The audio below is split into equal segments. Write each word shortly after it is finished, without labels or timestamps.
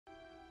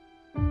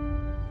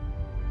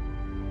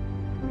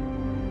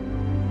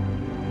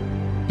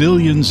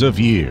billions of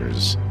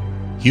years,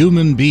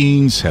 human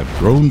beings have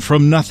grown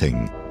from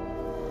nothing,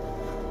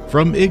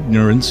 from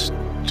ignorance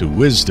to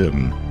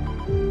wisdom,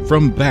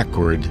 from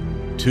backward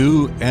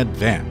to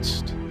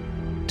advanced.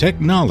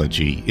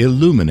 Technology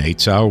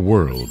illuminates our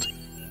world.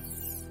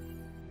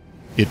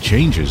 It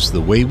changes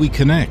the way we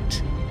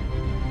connect,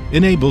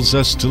 enables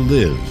us to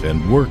live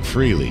and work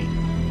freely,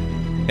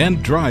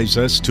 and drives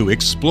us to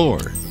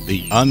explore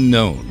the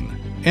unknown.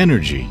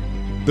 Energy,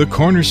 the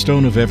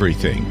cornerstone of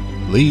everything,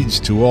 leads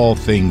to all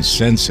things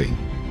sensing,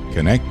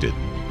 connected,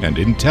 and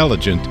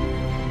intelligent,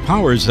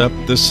 powers up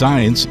the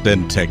science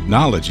and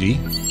technology,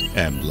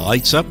 and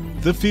lights up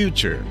the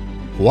future.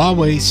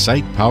 Huawei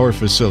iSitePower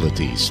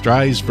facility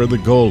strives for the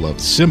goal of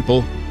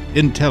simple,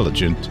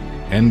 intelligent,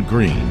 and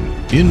green.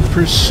 In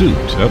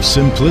pursuit of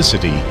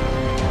simplicity,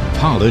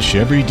 polish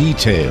every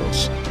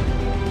details.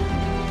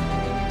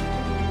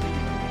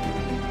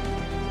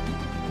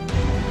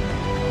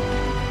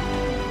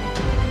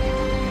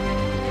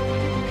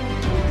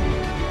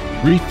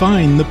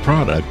 Refine the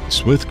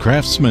products with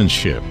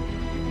craftsmanship,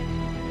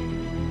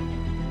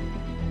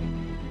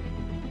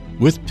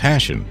 with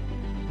passion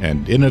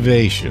and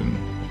innovation.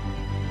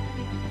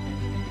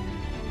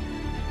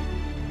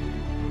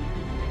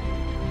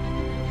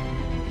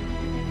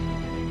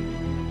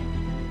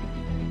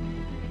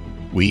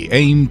 We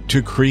aim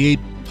to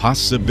create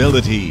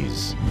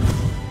possibilities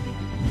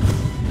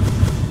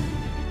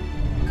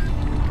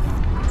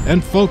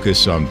and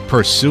focus on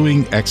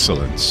pursuing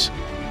excellence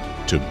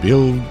to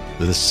build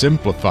the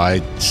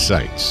simplified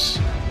sites.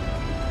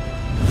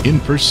 In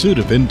pursuit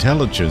of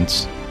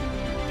intelligence,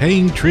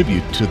 paying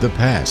tribute to the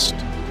past.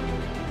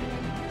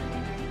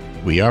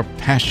 We are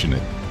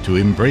passionate to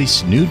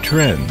embrace new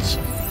trends,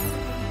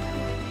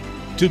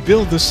 to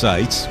build the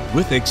sites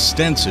with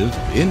extensive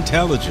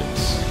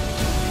intelligence.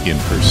 In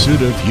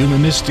pursuit of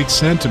humanistic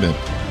sentiment,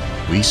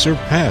 we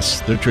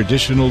surpass the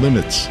traditional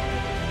limits.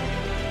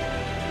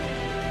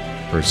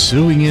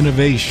 Pursuing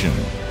innovation,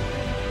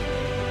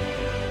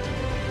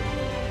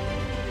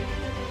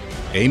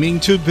 aiming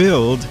to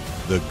build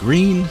the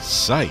green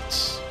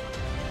sites.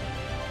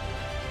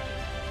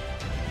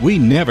 We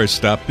never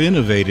stop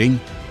innovating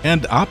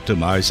and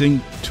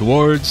optimizing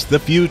towards the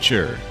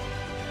future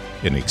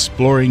in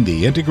exploring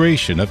the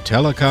integration of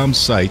telecom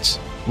sites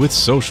with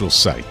social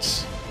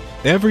sites.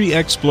 Every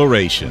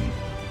exploration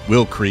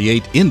will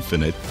create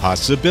infinite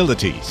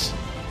possibilities.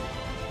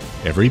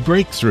 Every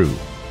breakthrough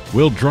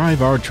will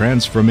drive our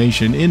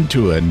transformation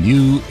into a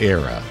new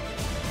era.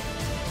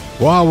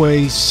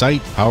 Huawei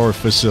iSitePower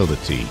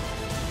facility,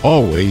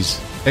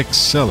 always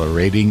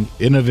accelerating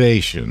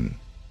innovation.